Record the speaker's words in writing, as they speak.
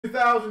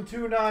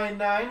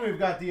$2,299. We've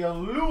got the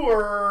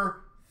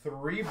Allure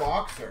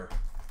 3-boxer.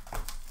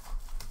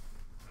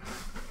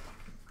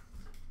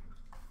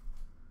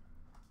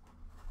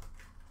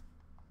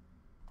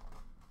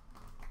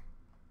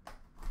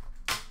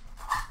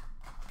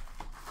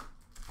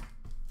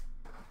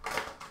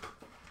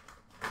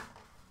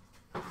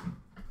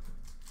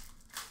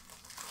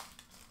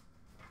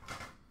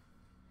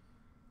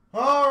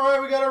 All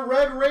right, we got a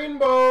red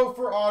rainbow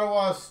for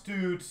Ottawa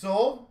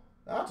Stutzel.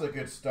 That's a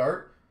good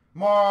start.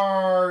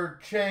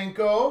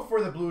 Marchenko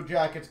for the Blue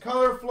Jackets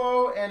color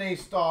flow, and a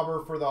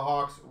Stauber for the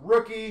Hawks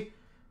rookie.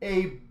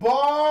 A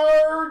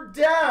bar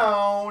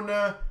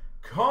down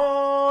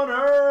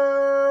Connor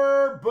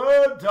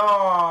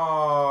Bedard.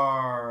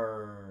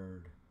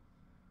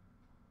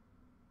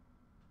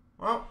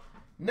 Well,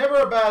 never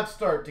a bad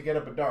start to get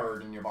a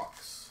Bedard in your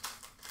box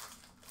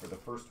for the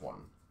first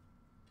one.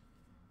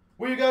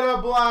 We got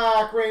a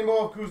black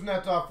rainbow of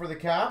Kuznetsov for the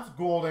Caps,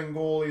 golden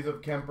goalies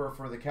of Kemper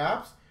for the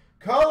Caps,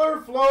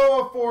 color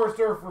flow of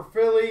Forster for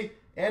Philly,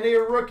 and a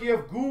rookie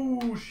of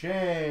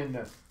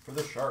Gushin for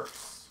the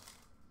Sharks.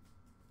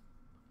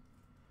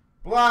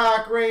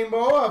 Black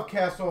rainbow of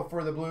Kessel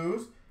for the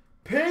Blues,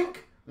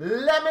 pink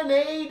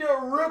lemonade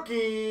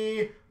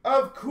rookie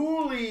of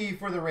Cooley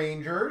for the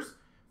Rangers,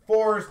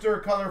 Forster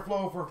color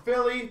flow for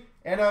Philly,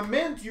 and a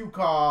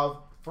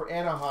Mintyukov for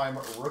Anaheim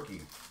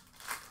rookie.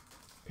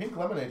 Pink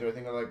lemonade, I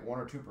think, are like 1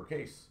 or 2 per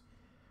case.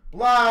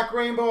 Black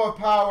rainbow of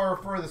power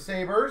for the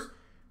Sabres.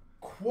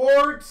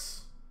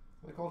 Quartz,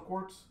 what do they call it,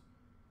 quartz?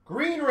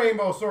 Green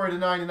rainbow, sorry, to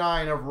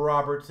 99 of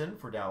Robertson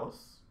for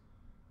Dallas.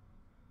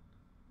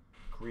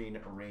 Green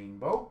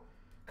rainbow.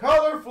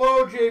 Color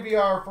flow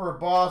JVR for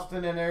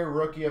Boston, and a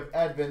rookie of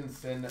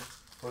Edvinsson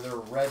for the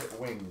Red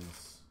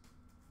Wings.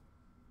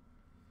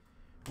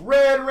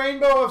 Red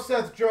rainbow of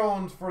Seth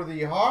Jones for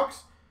the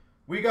Hawks.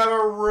 We got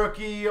a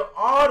rookie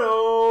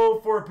auto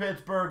for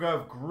Pittsburgh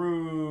of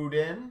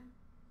Gruden.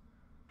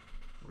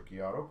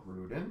 Rookie auto,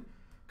 Gruden.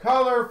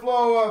 Color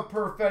flow of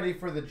Perfetti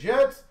for the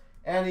Jets.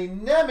 And a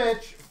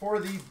Nemec for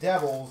the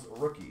Devils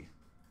rookie.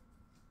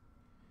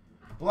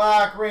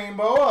 Black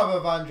rainbow of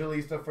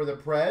Evangelista for the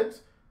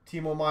Preds.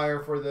 Timo Meier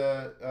for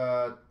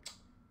the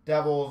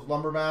Devils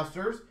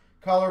Lumbermasters.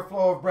 Color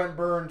flow of Brent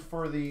Burns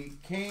for the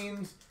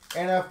Canes.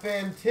 And a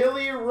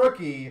Fantilli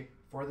rookie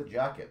for the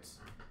Jackets.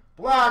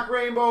 Black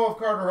rainbow of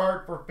Carter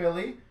Hart for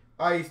Philly.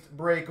 Iced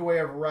breakaway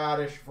of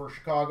Radish for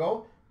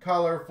Chicago.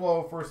 Color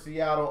flow for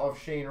Seattle of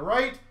Shane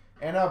Wright.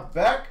 And a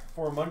Beck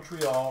for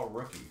Montreal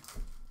rookie.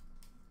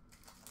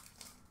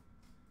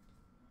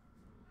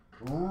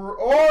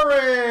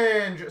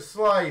 Orange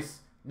slice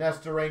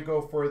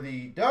Nestorenko for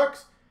the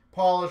Ducks.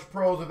 Polished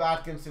pros of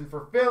Atkinson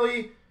for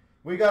Philly.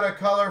 We got a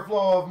color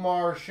flow of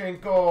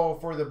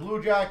Marchenko for the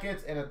Blue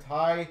Jackets. And a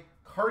Ty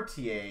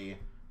Cartier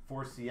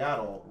for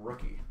Seattle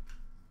rookie.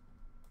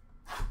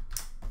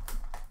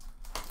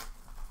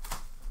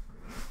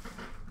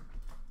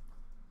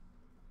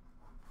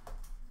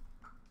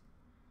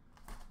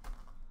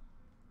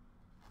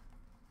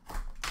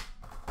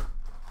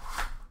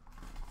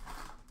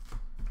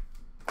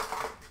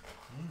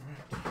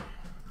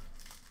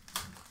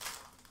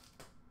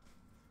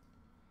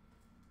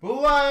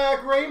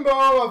 Black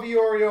rainbow of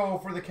Iorio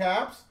for the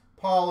Caps.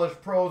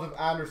 Polished pros of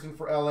Anderson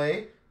for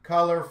LA.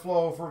 Color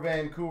flow for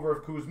Vancouver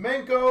of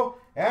Kuzmenko.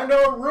 And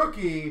a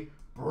rookie,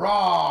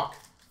 Brock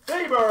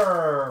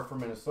Faber for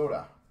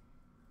Minnesota.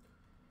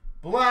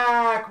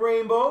 Black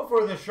rainbow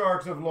for the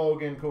Sharks of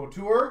Logan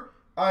Couture.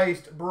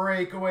 Iced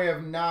breakaway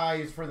of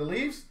Nyes for the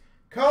Leafs.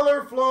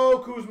 Color flow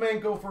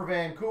Kuzmenko for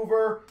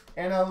Vancouver.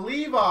 And a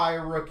Levi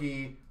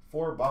rookie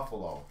for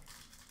Buffalo.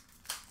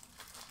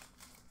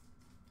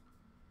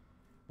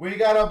 We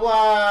got a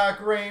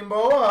black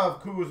rainbow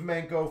of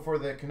Kuzmenko for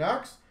the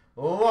Canucks.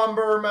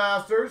 Lumber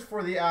Masters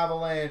for the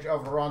Avalanche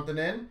of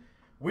Rantanen.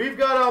 We've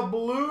got a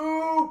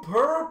blue-purple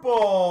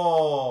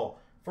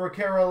for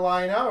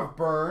Carolina of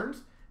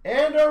Burns.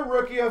 And a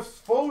rookie of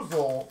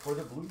Sfozel for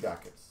the Blue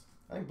Jackets.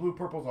 I think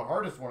blue-purple's the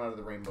hardest one out of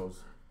the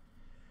rainbows.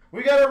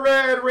 We got a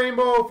red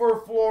rainbow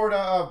for Florida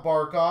of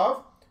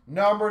Barkov.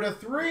 Number to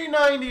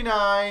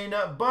 399,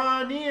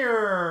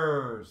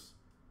 Beniers.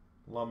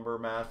 Lumber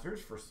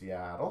Masters for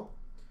Seattle.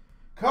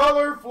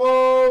 Color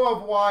flow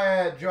of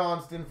Wyatt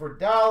Johnston for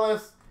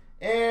Dallas.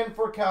 And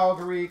for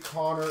Calgary,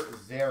 Connor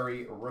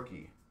Zary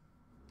rookie.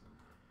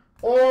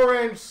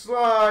 Orange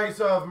slice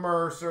of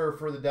Mercer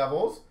for the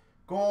Devils.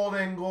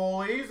 Golden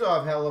goalies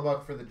of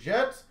Hellebuck for the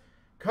Jets.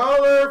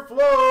 Color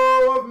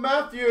flow of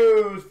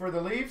Matthews for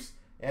the Leafs.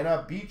 And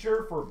a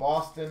Beecher for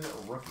Boston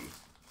rookie.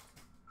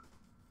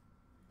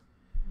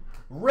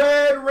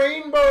 Red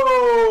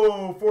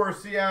rainbow for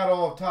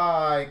Seattle of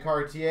Ty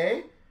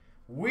Cartier.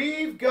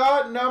 We've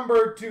got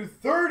number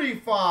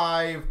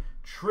 235,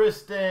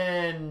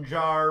 Tristan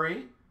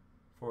Jarry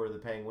for the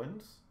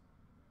Penguins.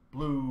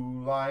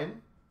 Blue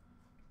line,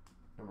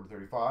 number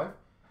 35.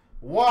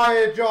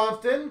 Wyatt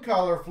Johnston,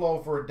 color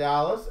flow for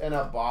Dallas. And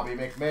a Bobby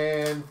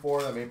McMahon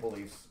for the Maple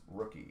Leafs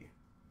rookie.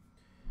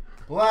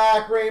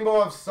 Black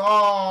rainbow of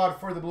Sod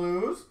for the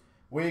Blues.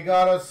 We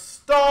got a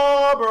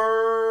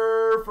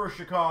Stauber for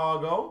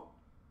Chicago.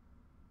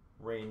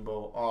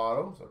 Rainbow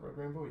Auto. Is that Red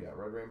Rainbow? Yeah,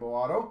 Red Rainbow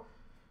Auto.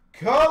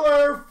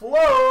 Color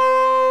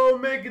Flow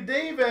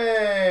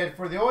McDavid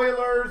for the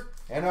Oilers.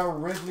 And a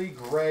Ridley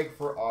Gregg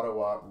for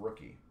Ottawa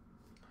rookie.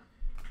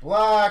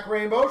 Black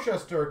Rainbow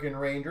Shesterkin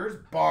Rangers.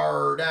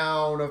 Bar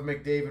down of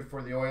McDavid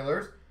for the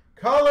Oilers.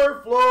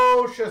 Color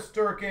Flow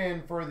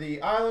Shesterkin for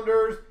the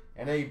Islanders.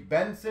 And a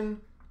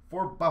Benson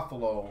for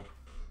Buffalo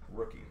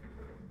rookie.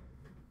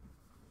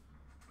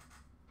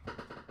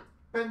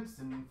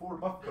 Benson for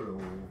Buffalo.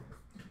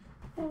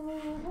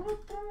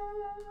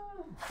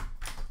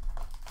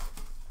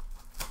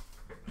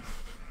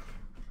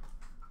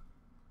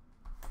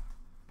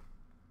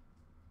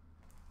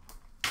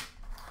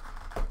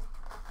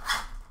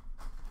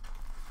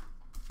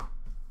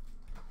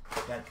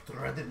 That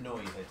threaded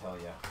noise, I tell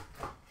ya.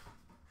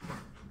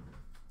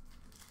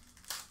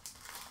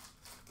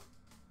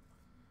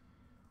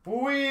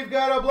 We've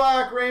got a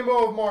Black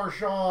Rainbow of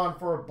Marchand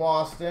for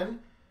Boston.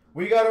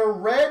 We got a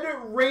Red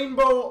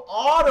Rainbow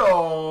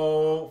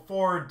Auto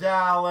for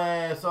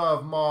Dallas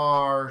of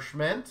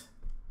Marshment.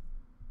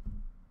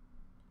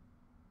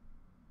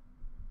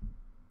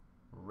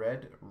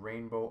 Red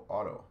Rainbow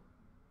Auto.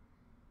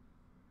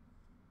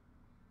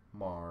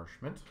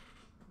 Marshment.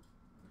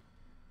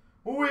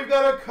 We've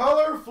got a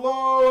Color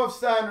Flow of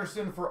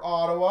Sanderson for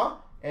Ottawa.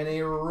 And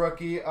a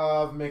rookie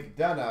of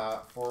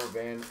McDonough for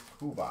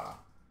Vancouver.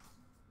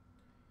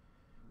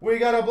 We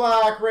got a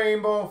Black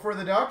Rainbow for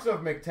the Ducks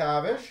of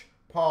McTavish.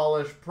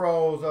 Polished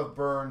Pros of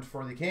Burns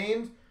for the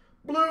Canes.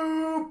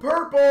 Blue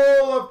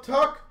Purple of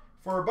Tuck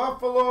for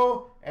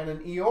Buffalo. And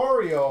an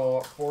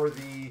Iorio for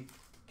the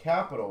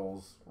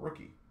Capitals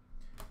rookie.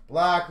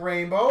 Black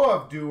Rainbow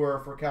of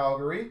Dewar for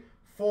Calgary.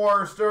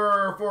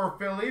 Forster for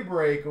Philly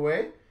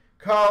breakaway.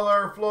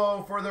 Color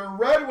Flow for the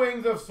Red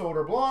Wings of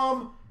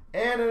Soderblom.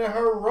 And a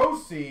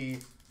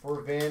Hiroshi for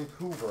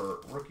Vancouver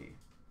rookie.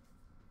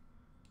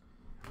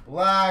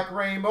 Black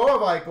Rainbow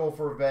of Eichel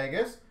for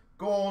Vegas.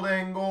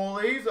 Golden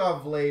Goalies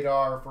of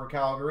Vladar for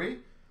Calgary.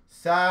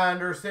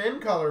 Sanderson,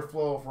 Color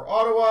Flow for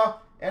Ottawa.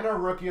 And a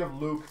rookie of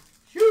Luke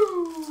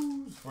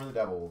Hughes for the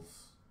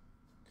Devils.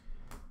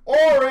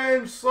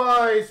 Orange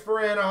Slice for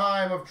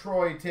Anaheim of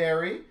Troy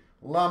Terry.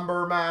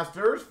 Lumber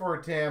Masters for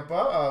Tampa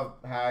of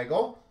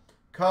Hagel.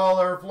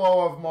 Color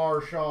Flow of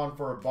Marchand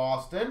for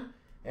Boston.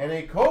 And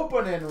a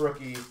Kopanen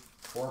rookie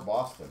for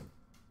Boston.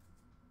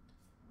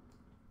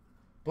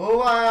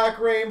 Black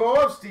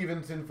Rainbow of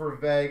Stevenson for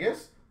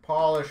Vegas.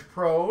 Polished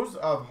Pros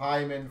of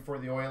Hyman for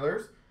the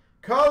Oilers.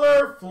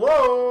 Color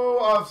Flow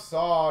of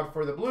Sod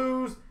for the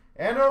Blues.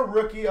 And a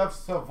rookie of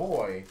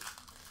Savoy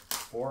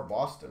for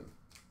Boston.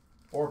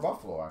 Or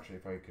Buffalo, actually,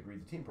 if I could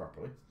read the team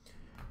properly.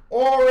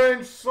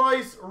 Orange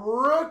Slice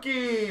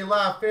Rookie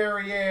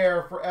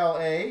Laferriere for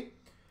LA.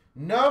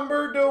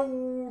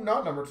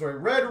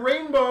 Red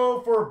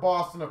Rainbow for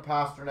Boston of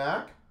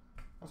Pasternak.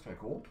 That's kind of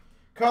cool.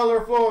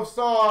 Color Flow of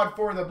Sod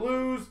for the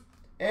Blues.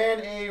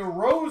 And a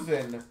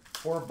Rosen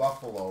for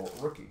Buffalo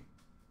rookie.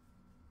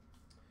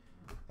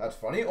 That's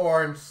funny.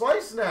 Orange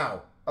Slice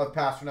now of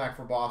Pasternak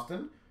for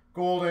Boston.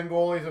 Golden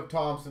Goalies of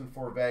Thompson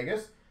for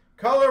Vegas.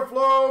 Color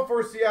Flow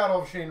for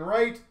Seattle of Shane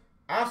Wright.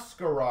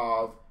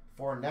 Askarov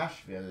for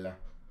Nashville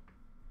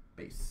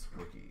base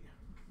rookie.